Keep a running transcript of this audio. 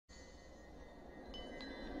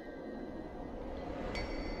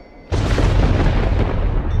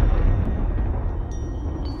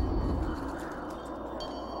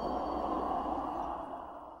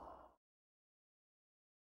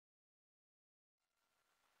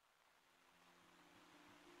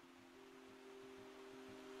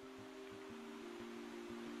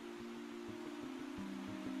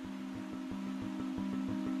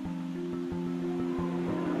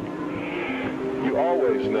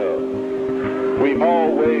know. We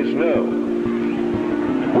always know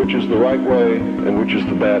which is the right way and which is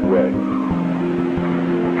the bad way.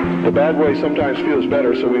 The bad way sometimes feels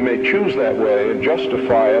better, so we may choose that way and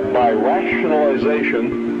justify it by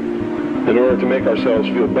rationalization in order to make ourselves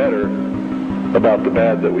feel better about the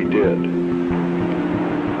bad that we did.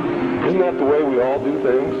 Isn't that the way we all do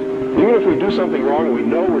things? Even if we do something wrong and we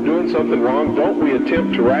know we're doing something wrong, don't we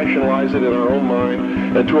attempt to rationalize it in our own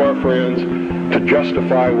mind and to our friends to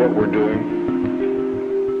justify what we're doing?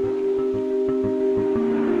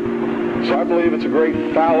 So I believe it's a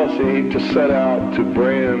great fallacy to set out to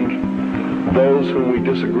brand those whom we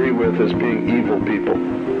disagree with as being evil people.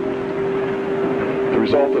 The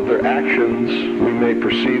result of their actions we may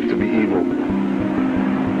perceive to be evil.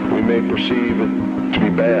 We may perceive it to be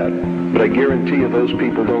bad, but I guarantee you those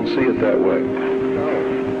people don't see it that way.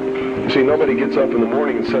 You see, nobody gets up in the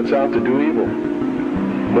morning and sets out to do evil.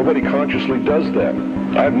 Nobody consciously does that.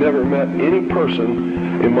 I've never met any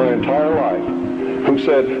person in my entire life who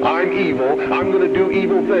said, I'm evil, I'm going to do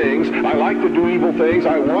evil things, I like to do evil things,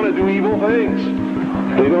 I want to do evil things.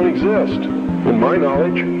 They don't exist, in my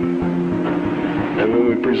knowledge. And when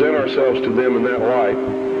we present ourselves to them in that light,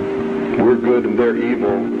 we're good and they're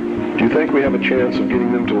evil. Do you think we have a chance of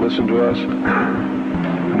getting them to listen to us?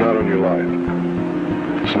 Not on your life.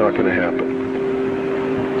 It's not going to happen.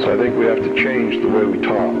 So I think we have to change the way we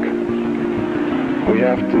talk. We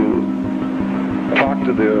have to talk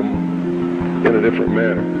to them in a different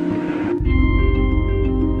manner.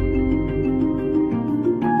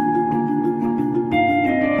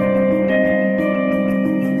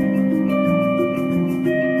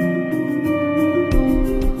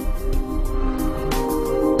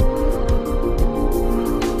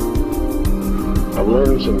 I've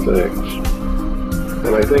learned some things,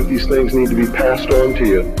 and I think these things need to be passed on to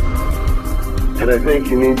you. And I think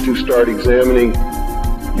you need to start examining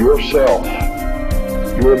yourself,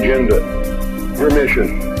 your agenda, your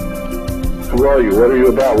mission. Who are you? What are you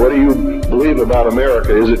about? What do you believe about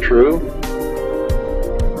America? Is it true?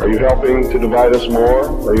 Are you helping to divide us more?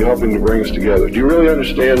 Or are you helping to bring us together? Do you really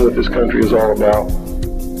understand what this country is all about?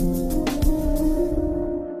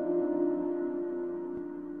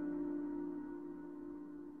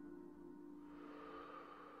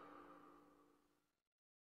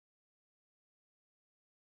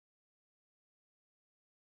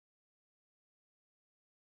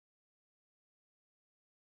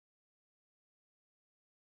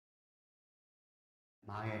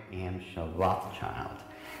 Rothschild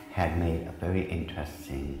had made a very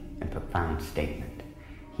interesting and profound statement.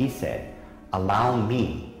 He said, "Allow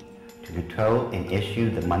me to control and issue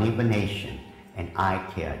the money of a nation, and I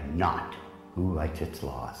care not who writes its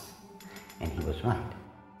laws." And he was right.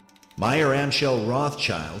 Meyer Amschel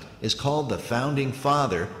Rothschild is called the founding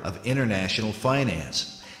father of international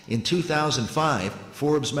finance. In 2005,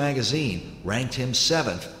 Forbes magazine ranked him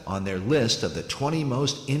 7th on their list of the 20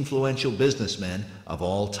 most influential businessmen of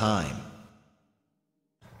all time.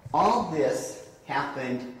 All this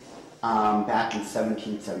happened back in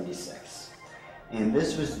 1776, and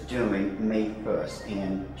this was during May 1st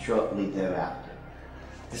and shortly thereafter.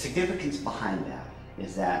 The significance behind that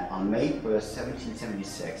is that on May 1st,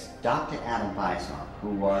 1776, Dr. Adam Weishaupt, who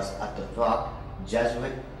was a devout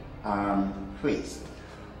Jesuit priest,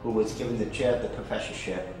 who was given the chair of the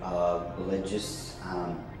professorship of religious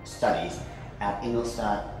studies at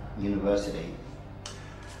Ingolstadt University,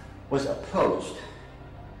 was approached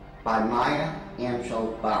by Meyer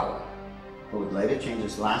Amschel Bauer, who would later change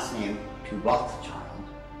his last name to Rothschild,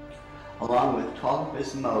 along with 12 of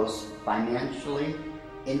his most financially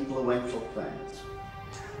influential friends.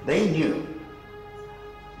 They knew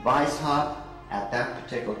Weishaupt at that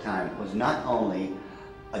particular time was not only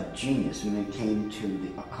a genius when it came to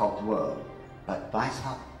the occult world, but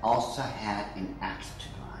Weishaupt also had an axe to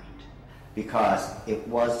grind, because it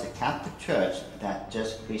was the Catholic Church that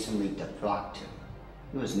just recently defrocked him.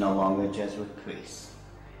 He was no longer a Jesuit priest,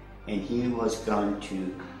 and he was going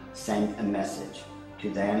to send a message to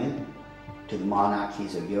them, to the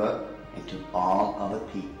monarchies of Europe, and to all other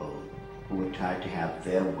people who would try to have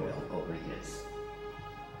their will over his.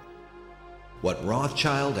 What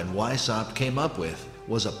Rothschild and Weishaupt came up with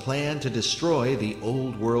was a plan to destroy the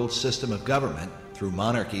old world system of government through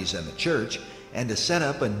monarchies and the church, and to set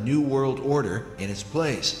up a new world order in its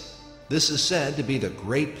place. This is said to be the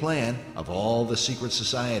great plan of all the secret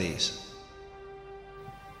societies.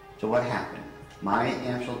 So what happened? Meyer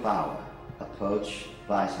Amschel Bauer approached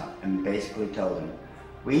Weishaupt and basically told him,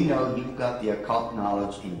 "We know you've got the occult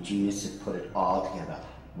knowledge and genius to put it all together.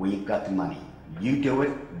 We've got the money. You do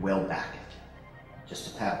it, we'll back it."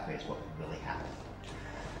 Just to paraphrase what really happened.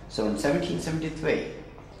 So in 1773,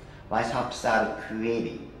 Weishaupt started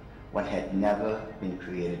creating what had never been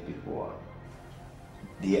created before.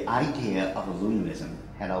 The idea of Illuminism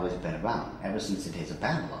had always been around, ever since the days of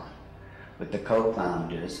Babylon, with the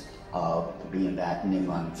co-founders of being that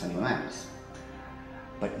Nimrod and Semiramis.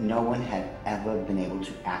 But no one had ever been able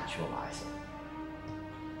to actualize it.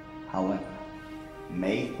 However,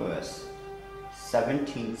 May 1st,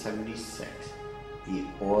 1776, the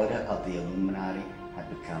Order of the Illuminati had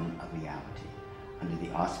become a reality under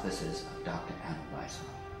the auspices of Dr. Adam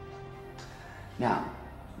Weishaupt. Now,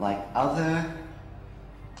 like other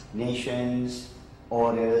nations,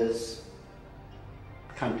 orders,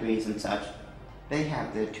 countries and such, they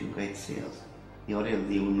have their two great seals. The Order of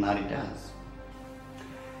the Illuminati does.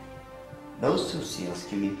 Those two seals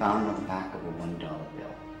can be found on the back of a $1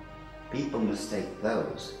 bill. People mistake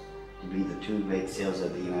those to be the two great seals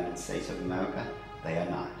of the United States of America. They are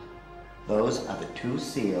not. Those are the two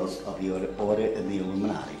seals of the Order of the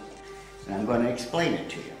Illuminati. And I'm going to explain it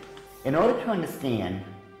to you. In order to understand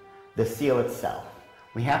the seal itself,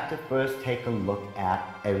 we have to first take a look at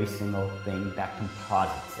every single thing that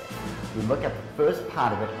composites it. We look at the first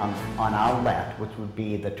part of it on our left, which would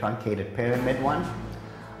be the truncated pyramid one.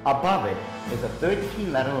 Above it is a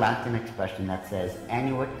 13-letter Latin expression that says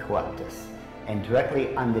Annuit Corruptus, and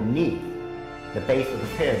directly underneath the base of the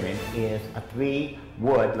pyramid is a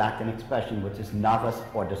 3-word Latin expression which is Novus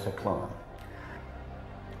Ordo Seclorum.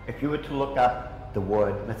 If you were to look up the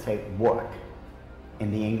word, let's say, work, in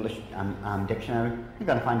the English dictionary, you're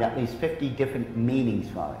going to find at least 50 different meanings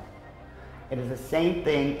for it. It is the same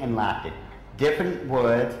thing in Latin. Different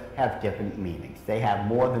words have different meanings. They have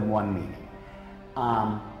more than one meaning.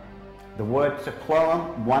 The word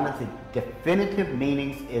seclorum, one of the definitive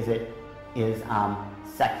meanings is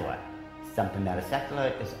secular. Something that is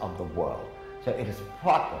secular is of the world. So it is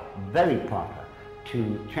proper, very proper,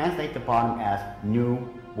 to translate the bottom as New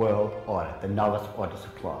World Order, the Novus Ordo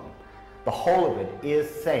Seclorum. The whole of it is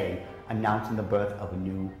saying, announcing the birth of a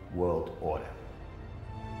new world order.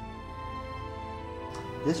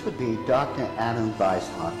 This would be Dr. Adam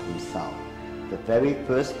Weishaupt himself, the very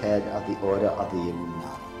first head of the Order of the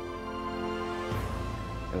Illuminati.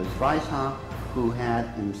 It was Weishaupt who had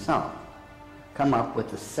himself come up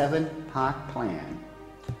with a 7-part plan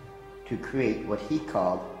to create what he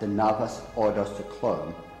called the Novus Ordo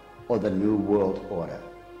Seclorum, or the New World Order.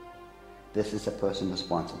 This is the person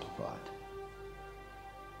responsible for it.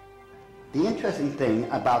 The interesting thing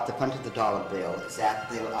about the front of the dollar bill is that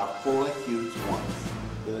there are 4 huge ones.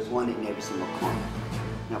 There is one in every single corner.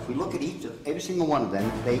 Now if we look at every single one of them,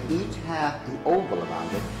 they each have an oval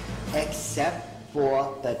around it, except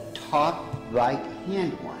for the top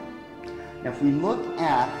right-hand one. Now if we look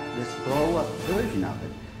at this blow-up version of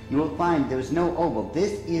it, you will find there is no oval.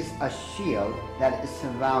 This is a shield that is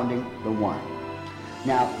surrounding the one.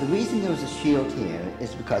 Now, the reason there was a shield here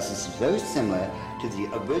is because this is very similar to the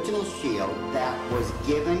original shield that was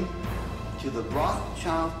given to the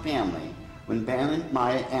Rothschild family when Baron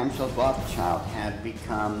Meyer Amschel Rothschild had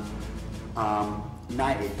become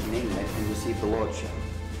knighted in England and received the lordship.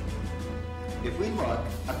 If we look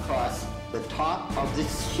across the top of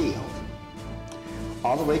this shield,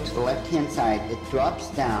 all the way to the left-hand side, it drops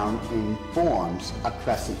down and forms a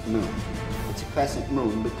crescent moon. It's a crescent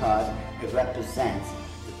moon because it represents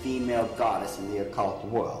the female goddess in the occult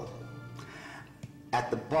world. At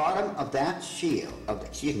the bottom of that shield,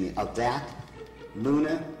 of that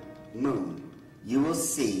lunar moon, you will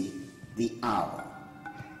see the owl.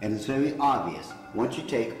 And it's very obvious. Once you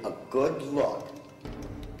take a good look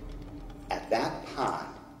at that part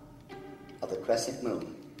of the crescent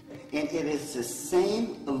moon, and it is the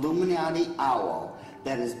same Illuminati owl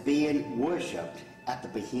that is being worshipped at the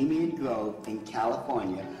Bohemian Grove in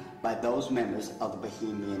California by those members of the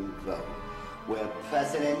Bohemian Grove, where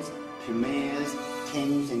presidents, premiers,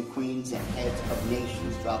 kings and queens and heads of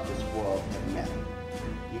nations throughout this world have met.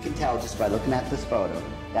 You can tell just by looking at this photo,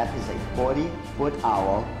 that is a 40-foot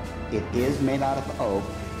owl. It is made out of oak,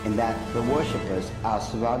 and that the worshippers are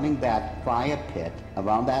surrounding that fire pit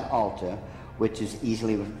around that altar, which is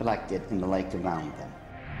easily reflected in the lake around them.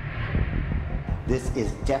 This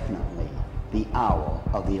is definitely the owl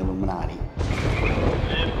of the Illuminati.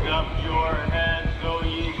 Lift up your heads, O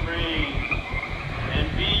ye trees,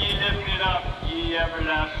 and be ye lifted up, ye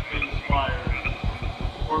everlasting spires.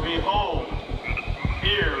 For behold,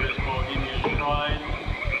 here is Bohemia's shrine,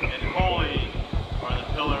 and holy are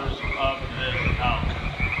the pillars of this house.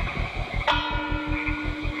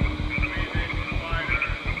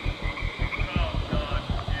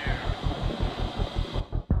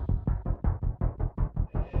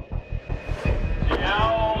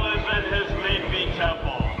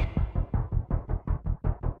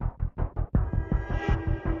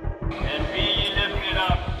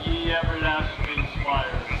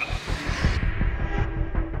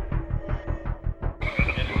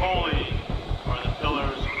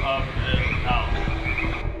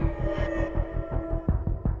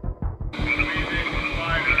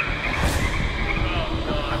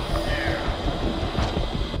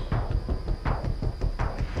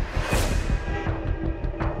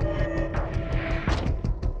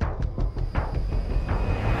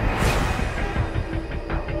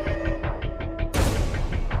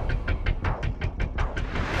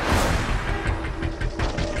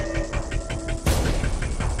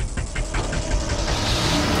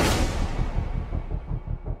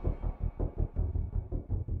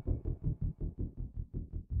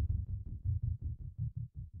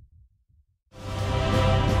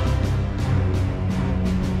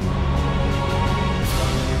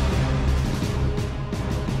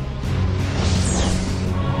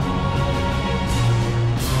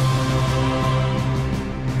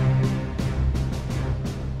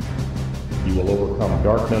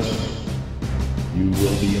 darkness, you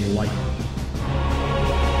will be enlightened.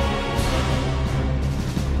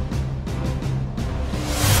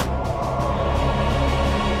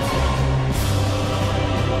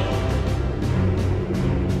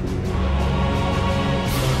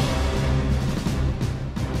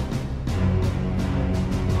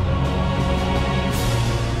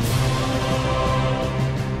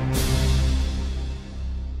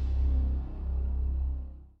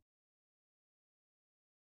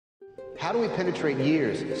 How do we penetrate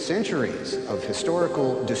years, centuries of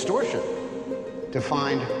historical distortion to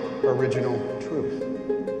find original truth?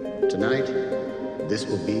 Tonight, this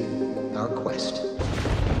will be our quest.